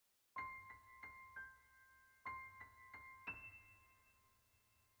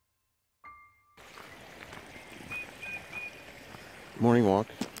morning walk.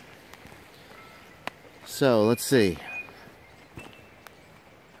 So let's see.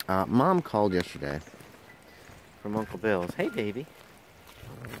 Mom called yesterday from Uncle Bill's. Hey, baby.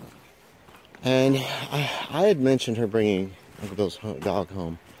 And I had mentioned her bringing Uncle Bill's dog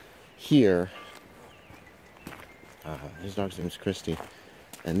home here. His dog's name is Christie.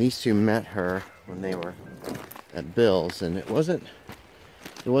 And these two met her when they were at Bill's, and it wasn't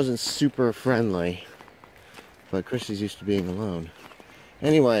super friendly, but Christie's used to being alone.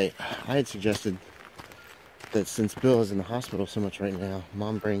 Anyway, I had suggested that since Bill is in the hospital so much right now,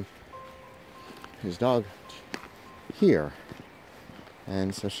 Mom bring his dog here.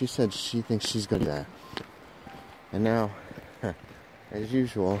 And so she said she thinks she's going to do that. And now, as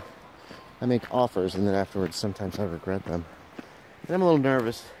usual, I make offers and then afterwards sometimes I regret them. And I'm a little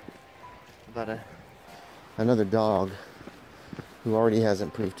nervous about another dog who already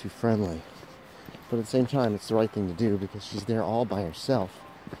hasn't proved too friendly. But at the same time, it's the right thing to do because she's there all by herself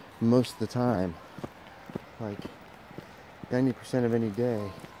most of the time. Like 90% of any day,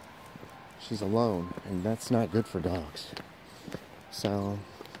 she's alone, and that's not good for dogs. So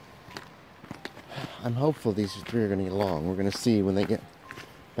I'm hopeful these three are going to get along. We're going to see when they get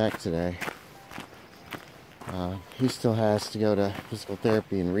back today. He still has to go to physical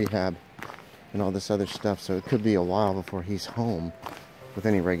therapy and rehab and all this other stuff, so it could be a while before he's home with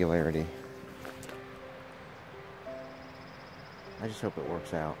any regularity. I just hope it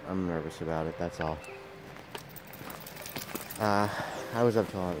works out. I'm nervous about it, that's all. I was up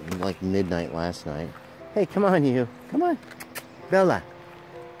till like midnight last night. Hey, come on you. Come on. Bella.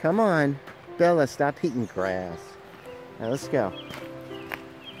 Come on. Bella, stop eating grass. Now let's go.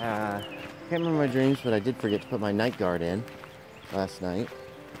 Can't remember my dreams, but I did forget to put my night guard in last night.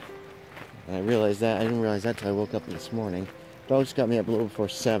 And I realized that. I didn't realize that till I woke up this morning. Dogs got me up a little before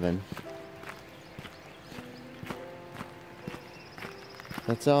 7.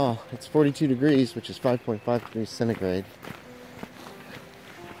 That's all. It's 42 degrees, which is 5.5 degrees centigrade.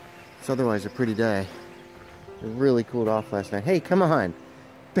 It's otherwise a pretty day. It really cooled off last night. Hey, come on.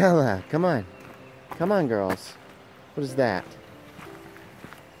 Bella, come on. Come on, girls. What is that?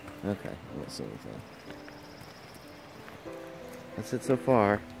 Okay, I don't see anything. That's it so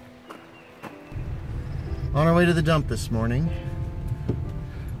far. On our way to the dump this morning.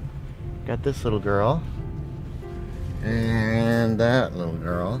 Got this little girl. And that little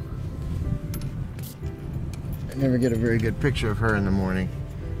girl. I never get a very good picture of her in the morning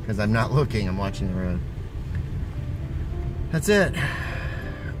because I'm not looking, I'm watching the road. That's it.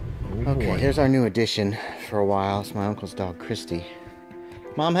 Oh, okay, here's our new addition for a while. It's my uncle's dog, Christie.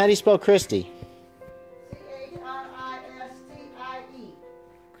 Mom, how do you spell Christie?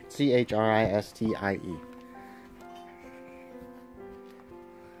 C-H-R-I-S-T-I-E. C-H-R-I-S-T-I-E.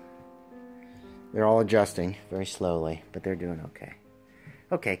 They're all adjusting very slowly, but they're doing okay.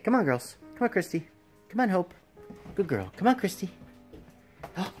 Okay, come on, girls. Come on, Christie. Come on, Hope. Good girl. Come on, Christie.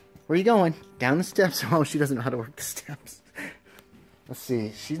 Oh, where are you going? Down the steps. Oh, she doesn't know how to work the steps. Let's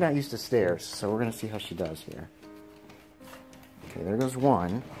see. She's not used to stairs, so we're going to see how she does here. Okay, there goes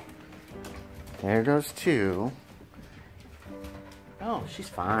 1. There goes 2. Oh, she's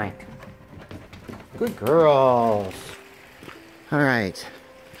fine. Good girls. All right.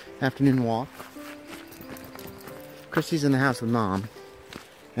 Afternoon walk. Christie's in the house with Mom,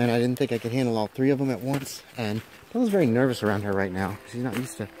 and I didn't think I could handle all 3 of them at once, and Bella's very nervous around her right now. She's not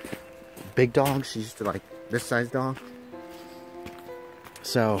used to big dogs. She's used to like this size dog.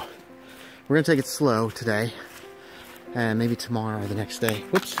 So we're gonna take it slow today, and maybe tomorrow or the next day.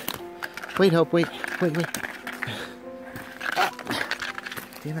 Whoops. Wait, Hope, wait. Ah.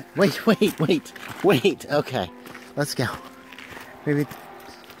 Damn it. Wait. Okay, let's go. Maybe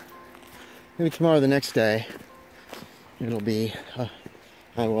tomorrow or the next day, it'll be,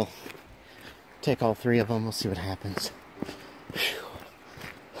 I will take all 3 of them. We'll see what happens.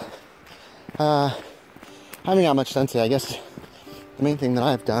 I haven't got much done today. I guess the main thing that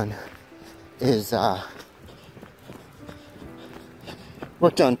I've done is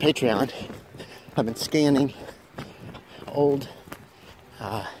worked on Patreon. I've been scanning old,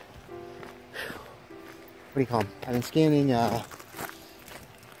 what do you call them? I've been scanning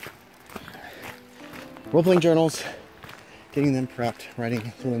roleplaying journals, getting them prepped,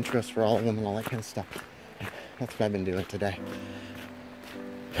 writing little intros for all of them and all that kind of stuff. That's what I've been doing today.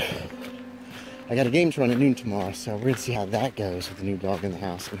 I got a games run at noon tomorrow, so we're going to see how that goes with the new dog in the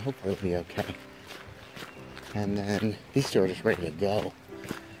house, and hopefully it'll be okay. And then these two are just ready to go.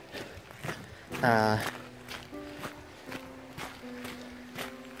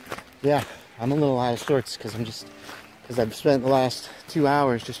 Yeah, I'm a little out of sorts because I've spent the last 2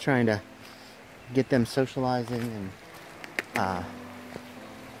 hours just trying to get them socializing and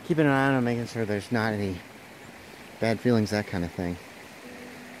keeping an eye on them, making sure there's not any bad feelings, that kind of thing.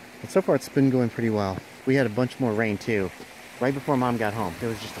 But so far it's been going pretty well. We had a bunch more rain too. Right before Mom got home, there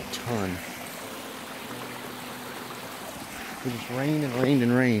was just a ton. It just rained and rained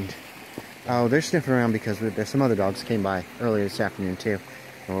and rained. Oh, they're sniffing around because there's some other dogs came by earlier this afternoon too.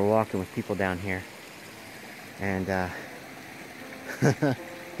 And we're walking with people down here. And that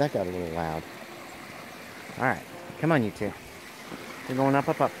got a little loud. Alright, come on you two. We're going up,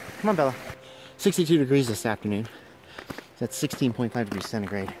 up, up. Come on, Bella. 62 degrees this afternoon. That's 16.5 degrees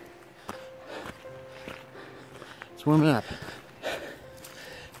centigrade. It's warming up.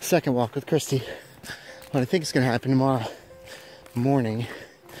 Second walk with Christie. What I think is going to happen tomorrow morning,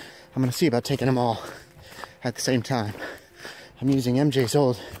 I'm going to see about taking them all at the same time. I'm using MJ's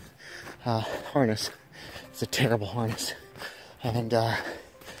old harness. It's a terrible harness. And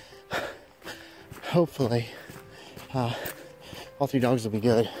hopefully all three dogs will be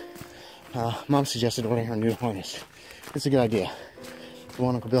good. Mom suggested ordering her a new harness. It's a good idea. The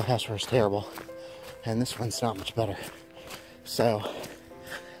one Uncle Bill has for her is terrible. And this one's not much better. So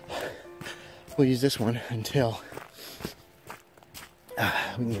we'll use this one until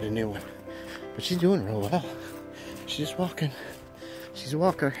we can get a new one. But she's doing real well. She's just walking. She's a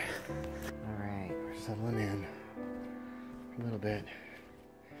walker. Alright, we're settling in a little bit.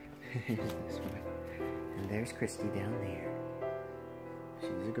 Here's this one. And there's Christie down there.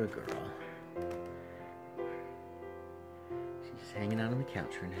 She's a good girl. She's hanging out on the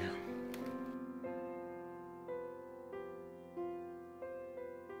couch for now.